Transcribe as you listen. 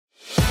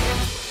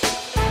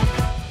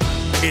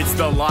It's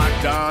the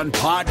Locked On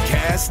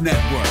Podcast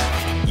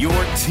Network, your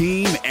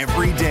team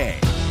every day.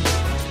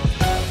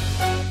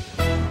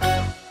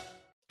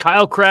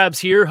 Kyle Krabs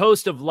here,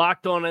 host of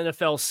Locked On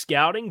NFL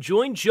Scouting.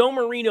 Join Joe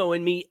Marino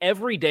and me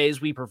every day as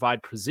we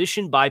provide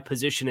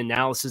position-by-position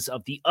analysis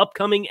of the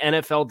upcoming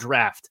NFL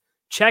Draft.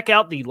 Check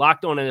out the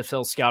Locked On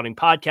NFL Scouting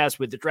podcast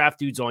with the Draft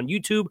Dudes on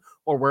YouTube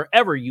or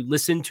wherever you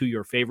listen to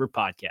your favorite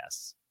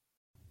podcasts.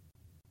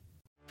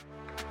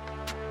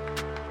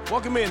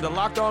 Welcome in to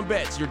Locked On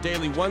Bets, your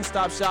daily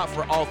one-stop shop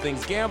for all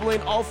things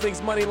gambling, all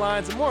things money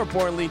lines, and more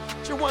importantly,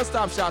 it's your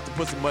one-stop shop to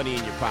put some money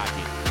in your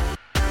pocket.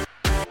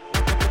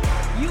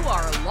 You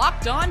are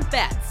Locked On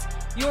Bets,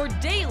 your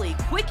daily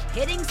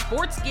quick-hitting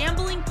sports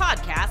gambling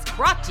podcast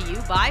brought to you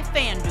by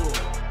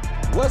FanDuel.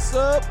 What's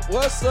up?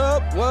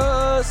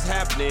 What's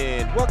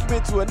happening? Welcome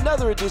into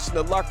another edition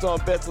of Locked On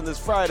Bets on this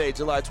Friday,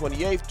 July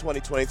 28th,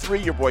 2023.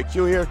 Your boy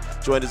Q here,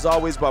 joined as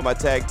always by my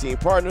tag team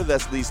partner.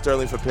 That's Lee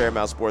Sterling from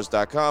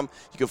ParamountSports.com.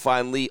 You can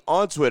find Lee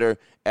on Twitter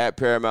at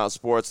Paramount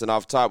Sports. And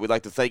off top, we'd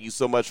like to thank you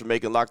so much for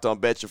making Locked On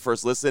Bets your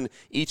first listen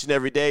each and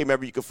every day.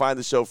 Remember, you can find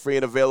the show free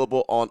and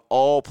available on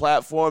all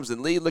platforms.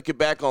 And Lee, looking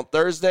back on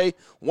Thursday,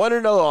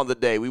 1-0 on the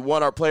day. We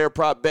won our player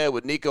prop bet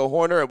with Nico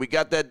Horner, and we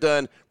got that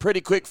done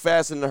pretty quick,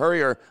 fast, and in a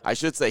hurry. Or I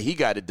should say he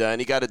got it done.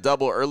 He got a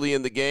double early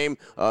in the game,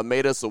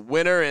 made us a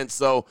winner. And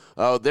so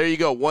there you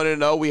go,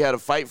 1-0. We had a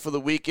fight for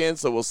the weekend,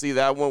 so we'll see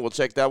that one. We'll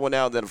check that one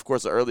out. And then, of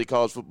course, the early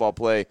college football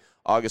play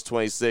August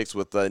 26th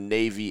with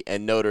Navy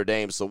and Notre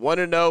Dame. So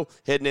 1-0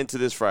 heading into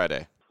this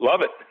Friday.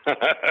 Love it.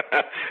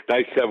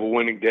 Nice to have a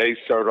winning day.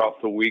 Start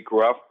off the week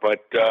rough,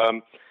 but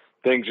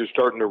things are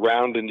starting to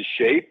round into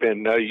shape.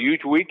 And a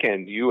huge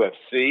weekend.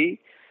 UFC,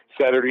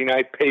 Saturday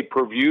night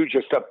pay-per-view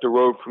just up the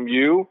road from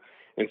you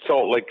in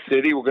Salt Lake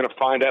City. We're going to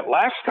find out.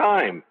 Last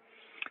time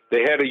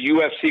they had a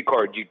UFC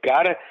card. You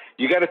gotta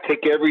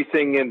take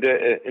everything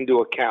into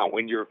account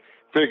when you're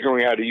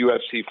figuring out a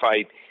UFC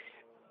fight.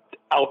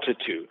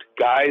 Altitude.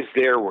 Guys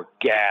there were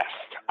gassed.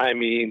 I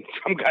mean,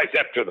 some guys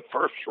after the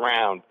first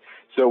round.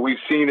 So we've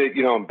seen it,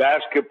 in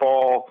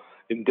basketball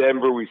in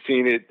Denver. We've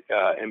seen it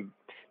in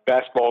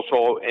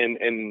basketball,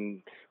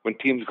 and when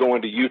teams go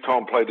into Utah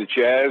and play the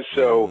Jazz.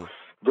 So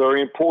very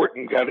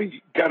important.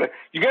 You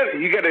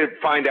gotta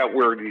find out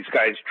where these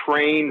guys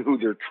train, who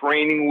they're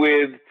training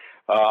with.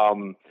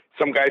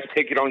 Some guys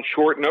take it on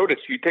short notice.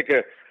 You take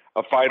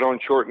a fight on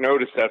short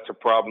notice, that's a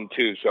problem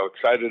too. So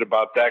excited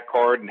about that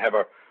card and have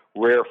a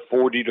rare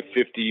 40 to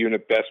 50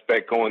 unit best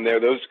bet going there.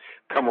 Those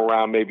come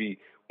around maybe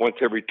once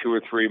every 2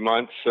 or 3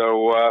 months.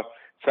 So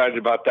excited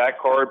about that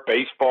card.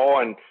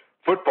 Baseball and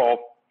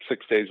football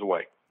 6 days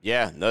away.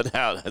 Yeah, no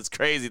doubt. That's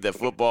crazy that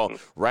football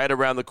right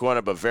around the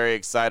corner, but very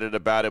excited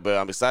about it. But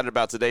I'm excited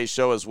about today's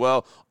show as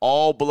well.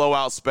 All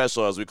blowout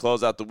special as we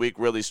close out the week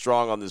really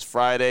strong on this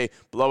Friday.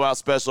 Blowout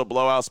special,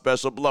 blowout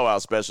special,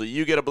 blowout special.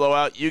 You get a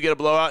blowout, you get a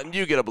blowout, and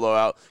you get a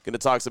blowout. Going to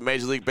talk some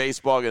Major League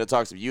Baseball, going to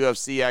talk some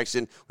UFC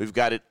action. We've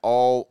got it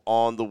all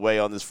on the way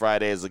on this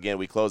Friday as, again,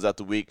 we close out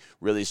the week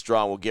really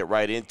strong. We'll get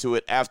right into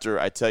it after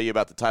I tell you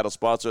about the title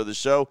sponsor of the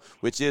show,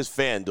 which is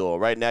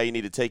FanDuel. Right now you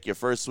need to take your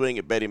first swing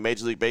at betting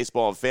Major League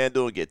Baseball on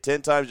FanDuel and get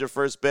 10 times your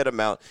first bet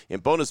amount in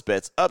bonus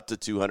bets up to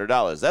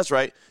 $200. That's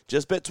right.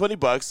 Just bet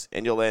 $20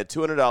 and you'll land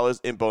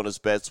 $200 in bonus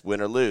bets, win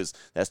or lose.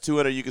 That's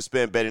 $200 you can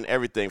spend betting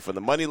everything from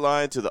the money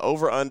line to the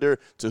over-under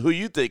to who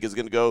you think is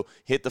going to go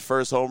hit the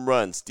first home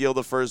run, steal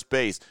the first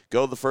base,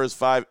 go the first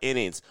 5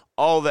 innings.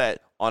 All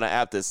that on an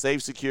app that's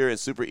safe, secure, and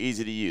super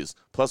easy to use.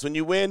 Plus, when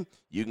you win,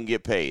 you can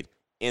get paid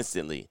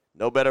instantly.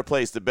 No better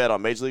place to bet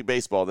on Major League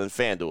Baseball than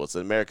FanDuel. It's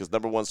America's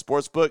 #1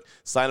 sportsbook.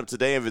 Sign up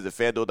today and visit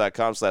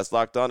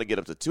FanDuel.com/lockedon to get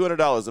up to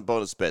 $200 in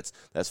bonus bets.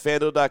 That's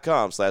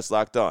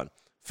FanDuel.com/lockedon.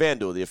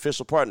 FanDuel, the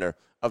official partner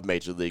of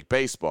Major League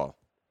Baseball.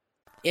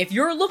 If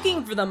you're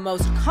looking for the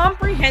most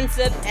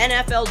comprehensive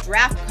NFL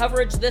draft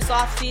coverage this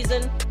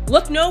offseason,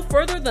 look no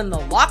further than the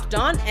Locked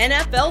On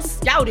NFL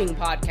Scouting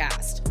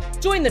Podcast.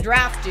 Join the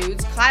Draft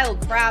Dudes, Kyle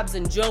Krabs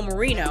and Joe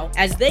Marino,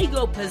 as they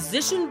go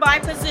position by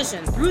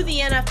position through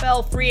the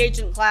NFL free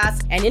agent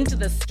class and into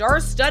the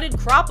star-studded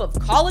crop of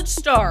college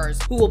stars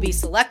who will be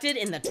selected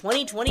in the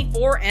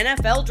 2024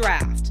 NFL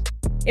Draft.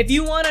 If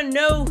you want to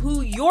know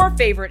who your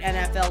favorite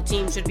NFL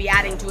team should be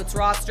adding to its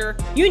roster,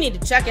 you need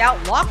to check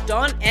out Locked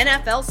On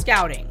NFL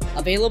Scouting,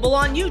 available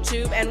on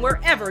YouTube and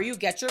wherever you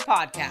get your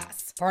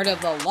podcasts. Part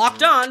of the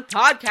Locked On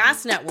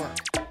Podcast Network,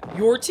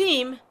 your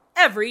team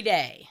every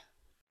day.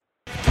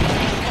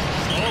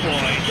 Oh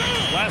boy.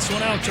 Last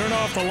one out, turn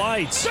off the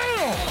lights.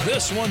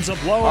 This one's a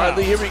blowout. All right,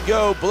 Lee, here we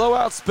go.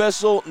 Blowout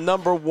special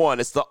number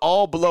 1. It's the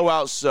all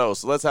blowout show.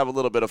 So let's have a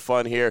little bit of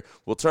fun here.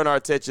 We'll turn our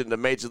attention to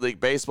Major League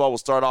Baseball. We'll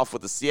start off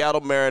with the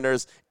Seattle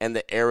Mariners and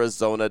the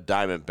Arizona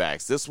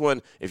Diamondbacks. This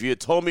one, if you had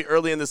told me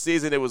early in the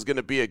season it was going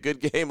to be a good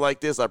game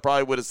like this, I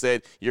probably would have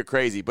said you're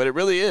crazy. But it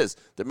really is.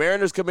 The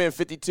Mariners come in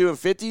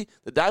 52-50.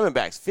 The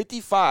Diamondbacks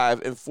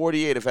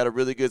 55-48 have had a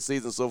really good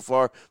season so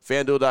far.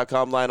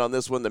 FanDuel.com line on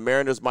this one. The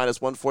Mariners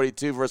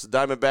 -142 versus the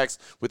Diamondbacks,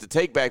 with the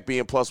takeback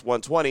being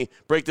 +120.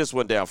 Break this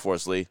one down for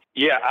us, Lee.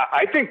 Yeah,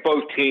 I think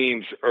both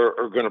teams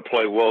are going to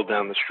play well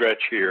down the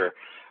stretch here.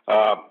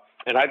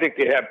 And I think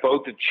they have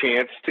both a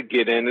chance to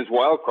get in as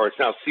wild cards.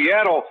 Now,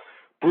 Seattle,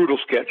 brutal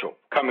schedule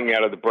coming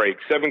out of the break.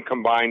 7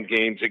 combined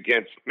games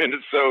against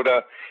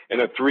Minnesota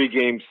and a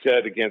 3-game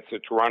set against the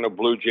Toronto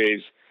Blue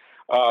Jays.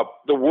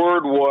 The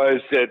word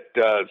was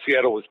that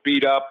Seattle was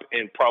beat up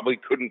and probably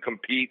couldn't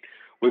compete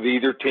with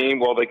either team.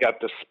 Well, they got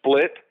the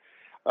split,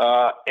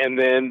 and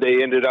then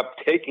they ended up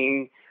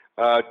taking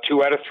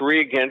 2 out of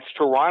 3 against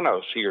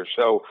Toronto's here.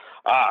 So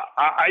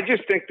I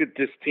just think that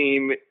this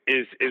team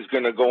is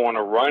going to go on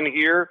a run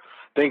here.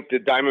 I think the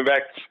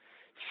Diamondbacks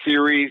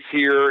series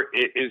here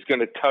is going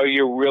to tell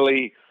you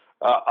really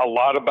a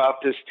lot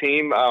about this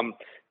team.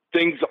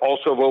 Things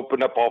also have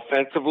opened up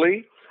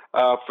offensively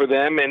for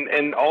them,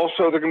 and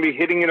also they're going to be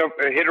hitting in a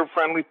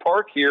hitter-friendly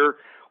park here,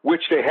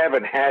 which they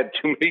haven't had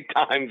too many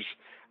times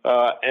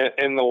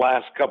in the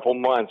last couple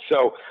months.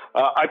 So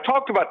I've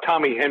talked about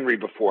Tommy Henry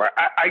before.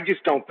 I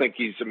just don't think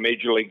he's a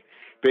Major League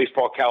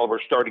Baseball caliber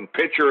starting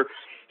pitcher.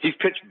 He's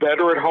pitched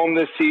better at home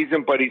this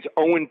season, but he's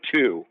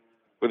 0-2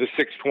 with a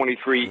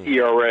 6.23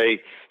 ERA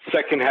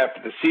second half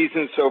of the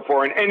season so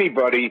far. And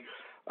anybody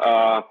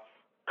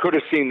could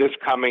have seen this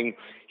coming.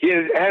 He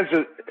had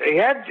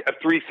a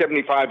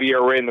 3.75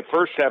 ERA in the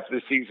first half of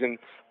the season,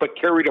 but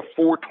carried a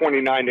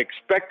 4.29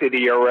 expected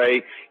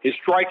ERA. His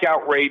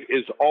strikeout rate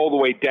is all the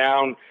way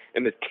down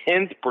in the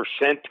 10th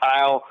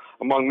percentile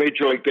among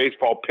Major League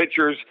Baseball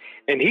pitchers,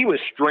 and he was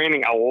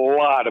straining a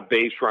lot of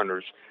base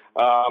runners.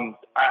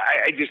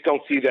 I just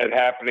don't see that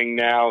happening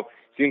now.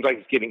 Seems like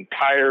he's getting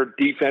tired.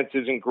 Defense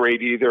isn't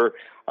great either.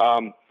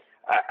 I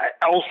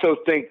also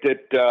think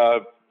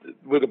that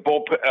with the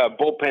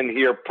bullpen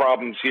here,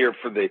 problems here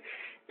for the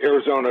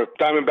Arizona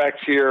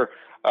Diamondbacks here,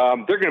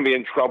 they're going to be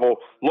in trouble.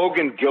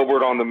 Logan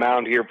Gilbert on the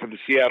mound here for the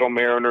Seattle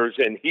Mariners,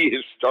 and he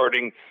is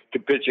starting to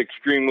pitch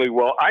extremely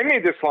well. I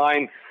made this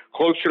line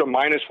closer to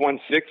minus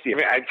 160. I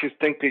mean, I just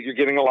think that you're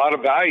getting a lot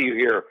of value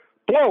here.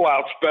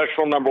 Blowout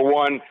special number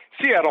 1,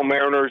 Seattle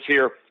Mariners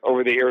here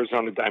over the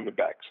Arizona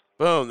Diamondbacks.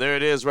 Boom, there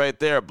it is right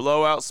there.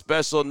 Blowout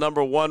special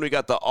number 1. We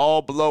got the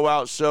all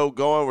blowout show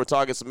going. We're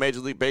talking some Major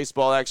League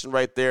Baseball action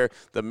right there.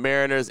 The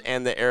Mariners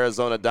and the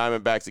Arizona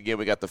Diamondbacks. Again,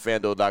 we got the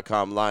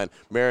FanDuel.com line.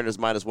 Mariners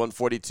minus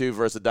 142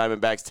 versus the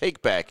Diamondbacks.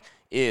 Take back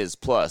is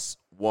plus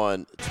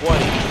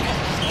 120.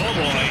 Oh,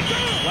 boy.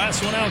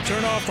 Last one out.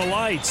 Turn off the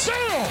lights.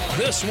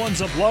 This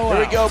one's a blowout.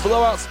 Here we go.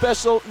 Blowout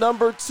special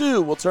number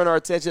 2. We'll turn our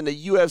attention to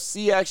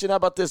UFC action. How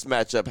about this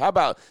matchup? How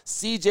about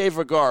CJ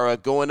Vergara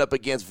going up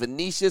against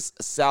Vinicius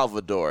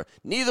Salvador?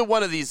 Neither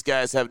one of these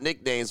guys have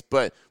nicknames,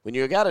 but when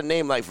you got a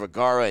name like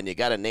Vergara and you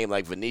got a name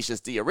like Vinicius,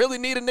 do you really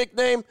need a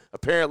nickname?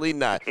 Apparently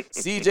not.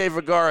 CJ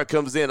Vergara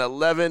comes in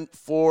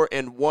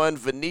 11-4-1.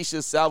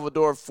 Vinicius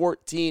Salvador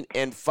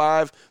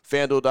 14-5.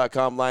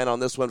 FanDuel.com line on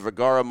this one.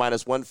 Vergara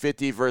minus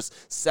 150 versus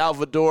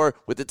Salvador,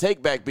 with the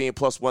takeback being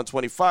plus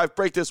 125.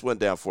 Break this one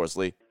down for us,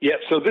 Lee. Yeah,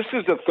 so this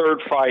is the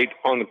third fight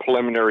on the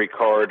preliminary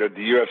card of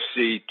the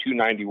UFC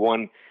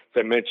 291, as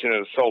I mentioned,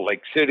 in Salt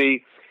Lake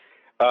City.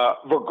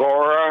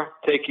 Vergara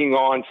taking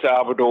on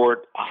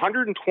Salvador,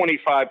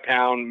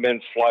 125-pound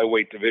men's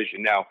flyweight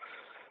division. Now,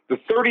 the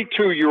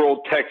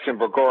 32-year-old Texan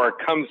Vergara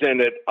comes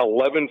in at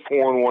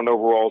 11-4-1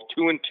 overall,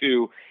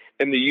 2-2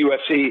 in the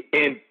UFC,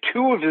 and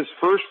 2 of his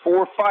first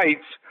 4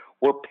 fights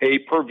were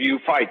pay-per-view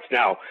fights.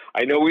 Now,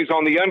 I know he's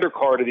on the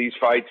undercard of these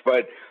fights,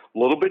 but a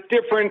little bit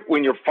different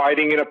when you're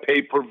fighting in a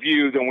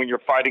pay-per-view than when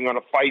you're fighting on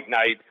a fight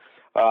night.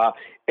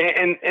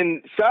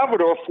 And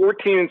Salvador,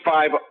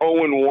 14-5,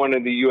 0-1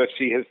 in the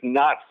UFC, has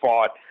not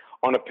fought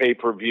on a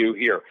pay-per-view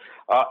here.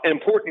 An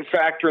important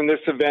factor in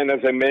this event, as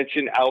I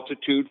mentioned,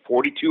 altitude,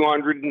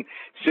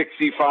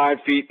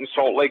 4,265 feet in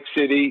Salt Lake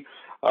City,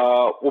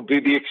 will be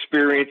the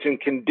experience and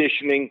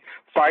conditioning.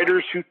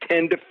 Fighters who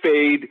tend to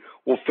fade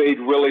will fade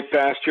really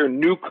fast here.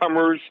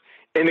 Newcomers,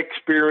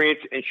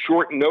 inexperienced, and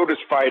short notice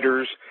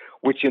fighters,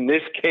 which in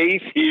this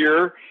case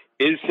here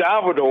is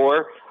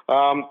Salvador,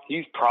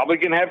 he's probably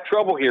going to have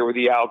trouble here with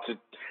the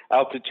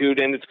altitude,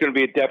 and it's going to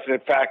be a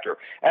definite factor.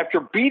 After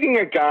beating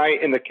a guy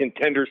in the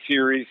Contender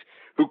Series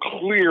who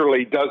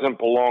clearly doesn't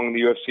belong in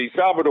the UFC,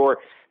 Salvador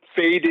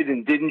faded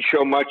and didn't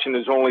show much in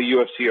his only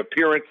UFC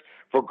appearance.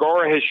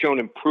 Vergara has shown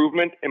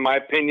improvement, in my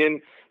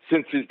opinion,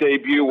 since his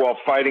debut while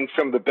fighting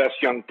some of the best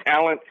young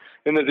talent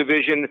in the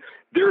division.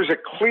 There's a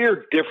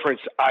clear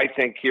difference, I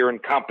think, here in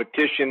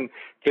competition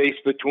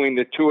faced between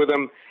the two of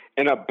them.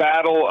 In a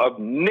battle of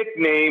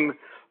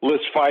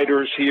nickname-less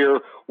fighters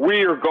here,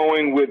 we are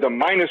going with the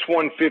minus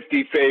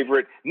 150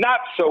 favorite,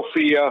 not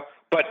Sophia,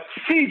 but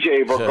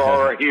CJ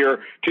Vergara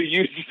here to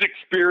use his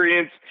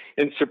experience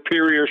and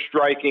superior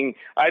striking,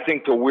 I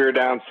think, to wear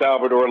down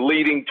Salvador,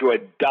 leading to a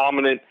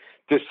dominant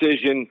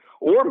decision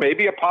or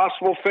maybe a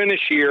possible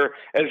finish here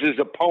as his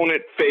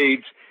opponent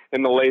fades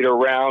in the later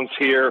rounds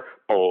here.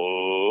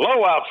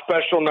 Blowout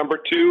special number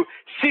 2,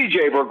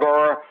 CJ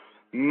Vergara,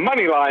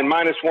 money line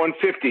minus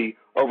 150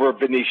 over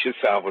Vinicius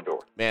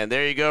Salvador. Man,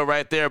 there you go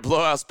right there.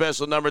 Blowout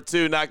special number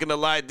 2. Not going to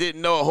lie,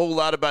 didn't know a whole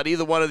lot about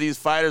either one of these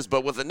fighters,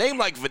 but with a name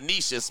like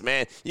Vinicius,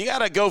 man, you got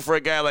to go for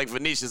a guy like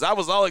Vinicius. I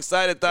was all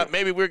excited, thought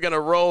maybe we were going to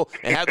roll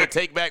and have the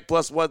take back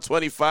plus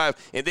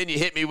 125, and then you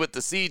hit me with the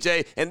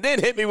CJ, and then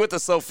hit me with the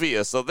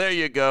Sophia. So there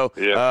you go.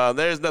 Yeah.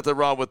 There's nothing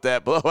wrong with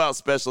that. Blowout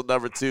special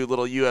number 2,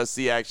 little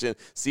UFC action.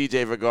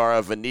 CJ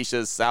Vergara,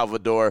 Vinicius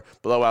Salvador,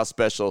 blowout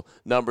special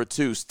number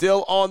 2.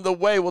 Still on the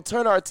way. We'll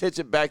turn our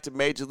attention back to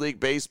Major League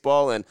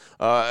Baseball and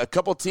a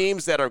couple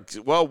teams that are,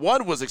 well,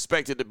 one was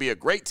expected to be a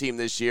great team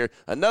this year,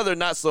 another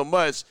not so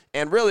much,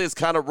 and really it's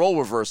kind of role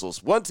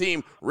reversals. One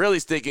team really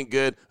stinking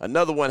good,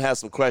 another one has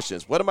some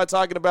questions. What am I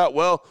talking about?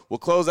 Well, we'll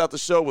close out the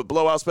show with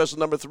blowout special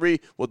number 3.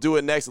 We'll do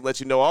it next and let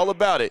you know all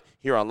about it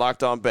here on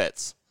Locked On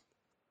Bets.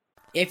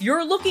 If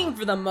you're looking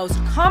for the most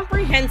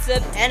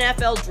comprehensive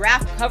NFL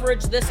draft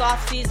coverage this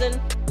offseason,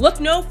 look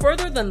no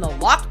further than the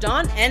Locked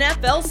On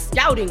NFL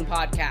Scouting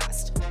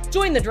Podcast.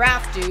 Join the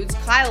draft dudes,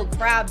 Kyle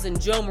Krabs and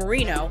Joe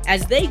Marino,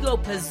 as they go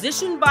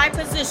position by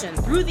position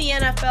through the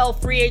NFL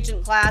free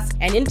agent class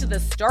and into the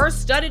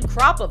star-studded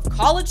crop of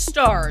college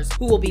stars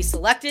who will be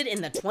selected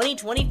in the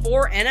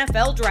 2024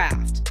 NFL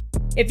Draft.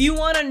 If you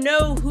want to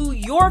know who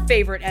your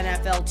favorite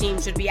NFL team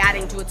should be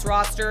adding to its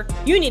roster,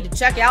 you need to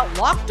check out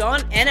Locked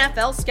On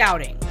NFL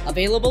Scouting,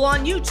 available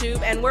on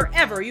YouTube and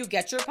wherever you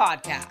get your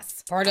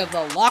podcasts. Part of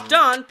the Locked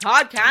On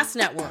Podcast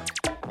Network,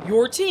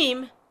 your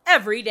team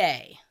every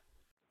day.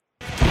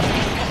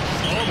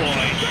 Oh,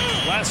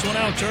 boy. Last one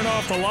out, turn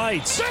off the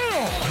lights.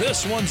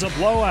 This one's a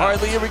blowout. All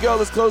right, Lee, here we go.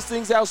 Let's close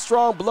things out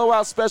strong.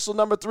 Blowout special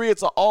number 3.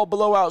 It's an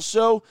all-blowout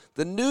show.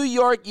 The New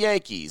York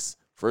Yankees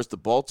versus the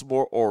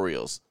Baltimore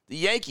Orioles. The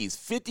Yankees,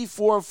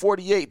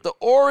 54-48. The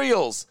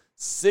Orioles,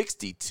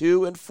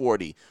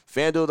 62-40.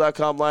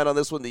 FanDuel.com line on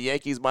this one. The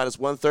Yankees minus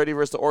 130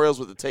 versus the Orioles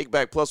with the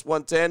take-back plus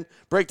 110.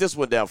 Break this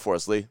one down for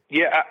us, Lee.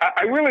 Yeah,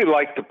 I really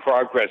like the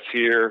progress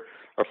here.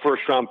 A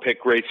first-round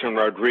pick, Grayson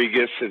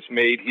Rodriguez, has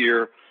made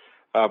here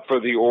for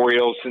the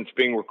Orioles since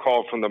being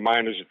recalled from the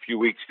minors a few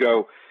weeks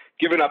ago.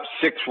 Giving up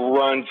 6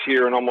 runs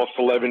here in almost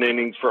 11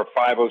 innings for a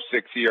 5.06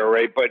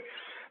 ERA, but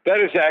that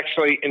is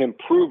actually an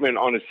improvement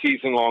on a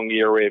season-long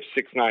ERA of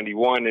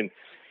 6.91, and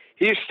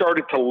he's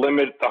started to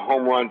limit the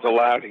home runs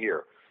allowed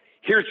here.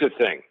 Here's the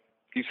thing.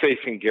 He's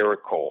facing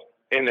Garrett Cole,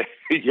 and the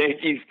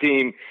Yankees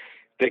team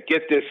that,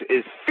 get this,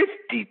 is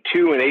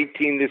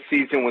 52-18 this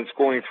season when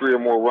scoring 3 or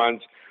more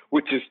runs,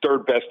 which is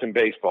third best in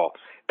baseball.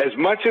 As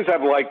much as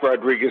I've liked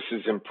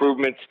Rodriguez's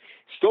improvements,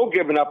 still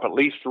giving up at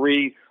least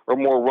 3 or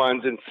more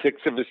runs in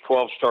 6 of his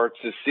 12 starts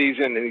this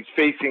season, and he's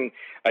facing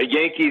a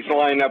Yankees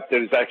lineup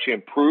that has actually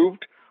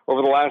improved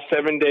over the last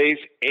 7 days,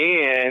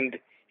 and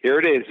here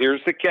it is.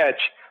 Here's the catch.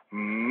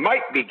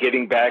 Might be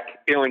getting back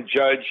Aaron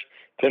Judge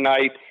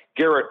tonight.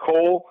 Garrett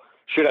Cole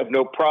should have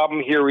no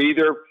problem here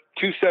either.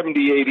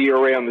 2.78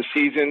 ERA on the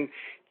season,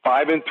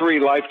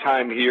 5-3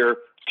 lifetime here,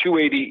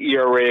 2.80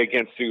 ERA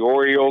against the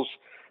Orioles.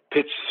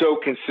 Pitched so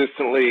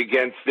consistently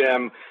against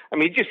them. I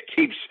mean, he just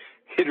keeps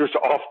hitters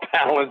off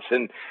balance,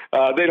 and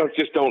they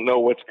don't know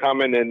what's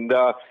coming, and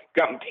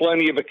gotten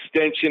plenty of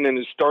extension in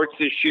his starts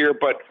this year,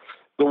 but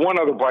the one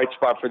other bright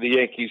spot for the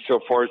Yankees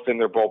so far has been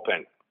their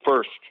bullpen.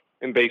 First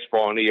in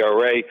baseball in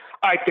ERA.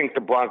 I think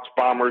the Bronx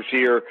Bombers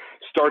here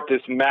start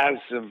this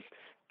massive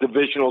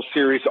divisional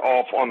series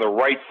off on the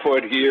right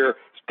foot here,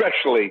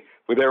 especially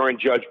with Aaron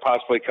Judge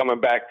possibly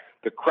coming back.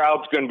 The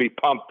crowd's going to be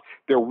pumped.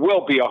 There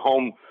will be a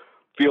home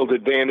field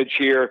advantage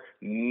here.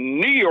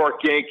 New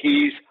York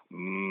Yankees,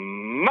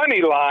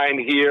 money line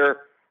here.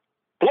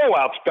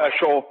 Blowout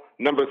special.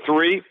 Number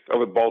 3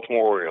 over the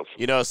Baltimore Orioles.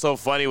 You know, it's so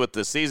funny with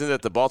the season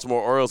that the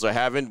Baltimore Orioles are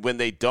having. When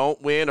they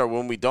don't win or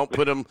when we don't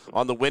put them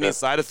on the winning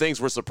side of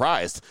things, we're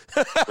surprised.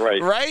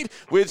 Right. Right?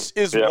 Which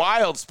is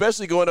wild,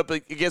 especially going up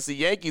against the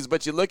Yankees.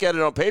 But you look at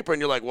it on paper and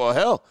you're like, well,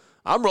 hell,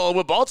 I'm rolling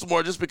with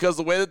Baltimore just because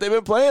of the way that they've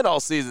been playing all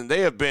season.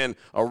 They have been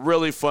a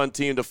really fun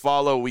team to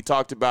follow. We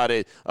talked about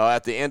it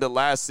at the end of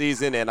last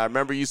season, and I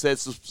remember you said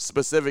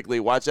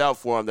specifically, watch out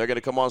for them. They're going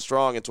to come on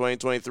strong in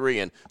 2023,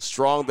 and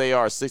strong they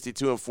are,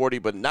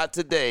 62-40, but not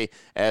today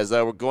as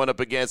we're going up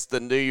against the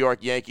New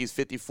York Yankees,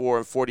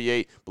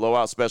 54-48,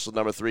 blowout special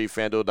number 3,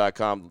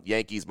 FanDuel.com,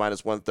 Yankees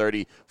minus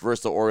 130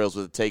 versus the Orioles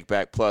with a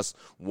take-back plus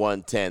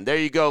 110. There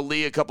you go,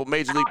 Lee, a couple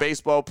Major League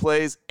Baseball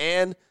plays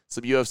and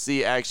some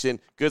UFC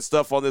action. Good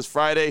stuff on this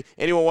Friday.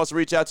 Anyone wants to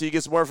reach out to you,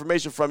 get some more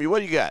information from you, what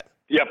do you got?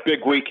 Yeah, big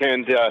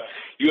weekend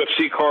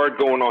UFC card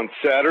going on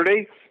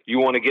Saturday. You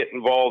want to get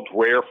involved,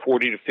 rare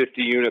 40 to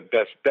 50 unit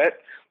best bet.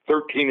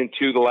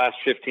 13-2 the last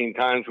 15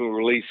 times we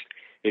released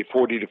a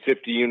 40 to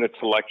 50 unit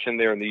selection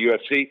there in the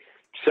UFC.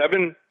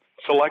 7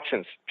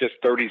 selections, just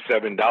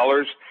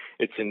 $37.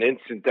 It's an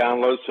instant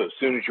download, so as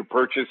soon as you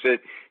purchase it,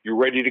 you're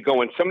ready to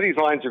go. And some of these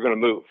lines are going to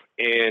move.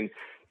 And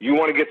you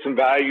want to get some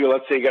value.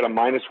 Let's say you got a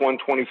minus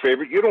 120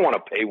 favorite. You don't want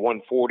to pay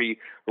 140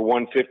 or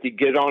 150.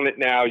 Get on it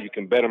now. You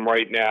can bet them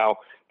right now.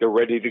 They're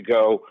ready to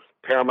go.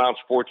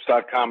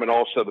 ParamountSports.com, and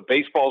also the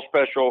baseball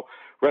special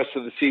rest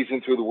of the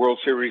season through the World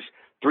Series,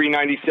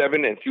 $397.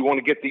 And if you want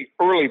to get the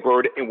early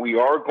bird, and we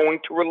are going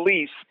to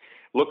release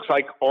Looks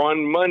like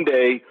on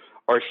Monday,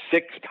 our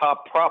 6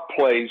 top prop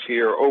plays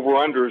here,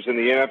 over-unders in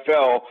the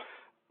NFL.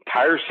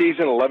 Entire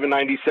season,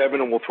 $11.97,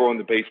 and we'll throw in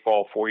the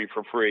baseball for you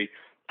for free.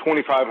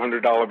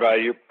 $2,500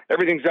 value.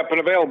 Everything's up and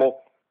available.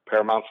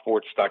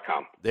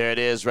 ParamountSports.com. There it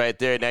is right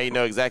there. Now you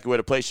know exactly where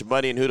to place your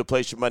money and who to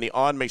place your money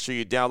on. Make sure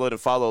you download and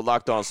follow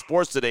Locked On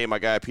Sports today. My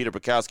guy Peter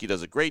Bukowski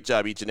does a great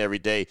job each and every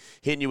day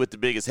hitting you with the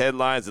biggest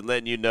headlines and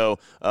letting you know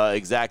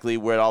exactly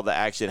where all the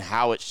action,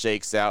 how it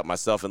shakes out.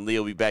 Myself and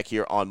Leo will be back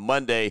here on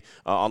Monday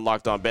on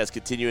Locked On Bets,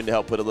 continuing to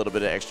help put a little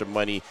bit of extra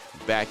money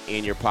back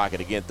in your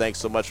pocket. Again, thanks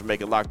so much for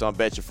making Locked On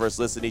Bets your first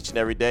listen each and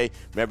every day.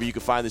 Remember, you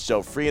can find the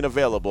show free and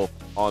available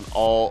on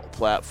all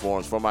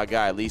platforms. For my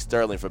guy Lee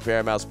Sterling from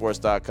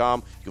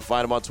ParamountSports.com, you can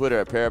find him on Twitter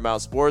at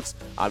Paramount Sports.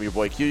 I'm your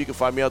boy Q. You can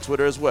find me on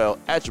Twitter as well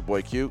at your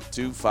boy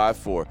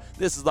Q254.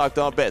 This is Locked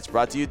On Bets,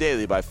 brought to you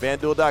daily by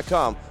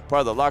FanDuel.com, part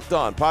of the Locked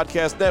On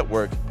Podcast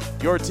Network,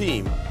 your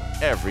team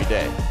every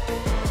day.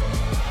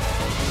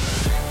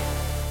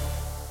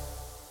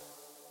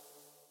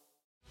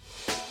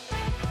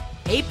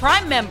 Hey,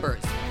 Prime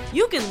members,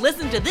 you can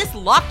listen to this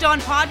Locked On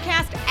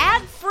podcast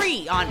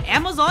ad-free on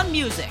Amazon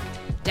Music.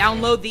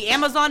 Download the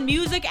Amazon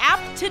Music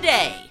app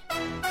today.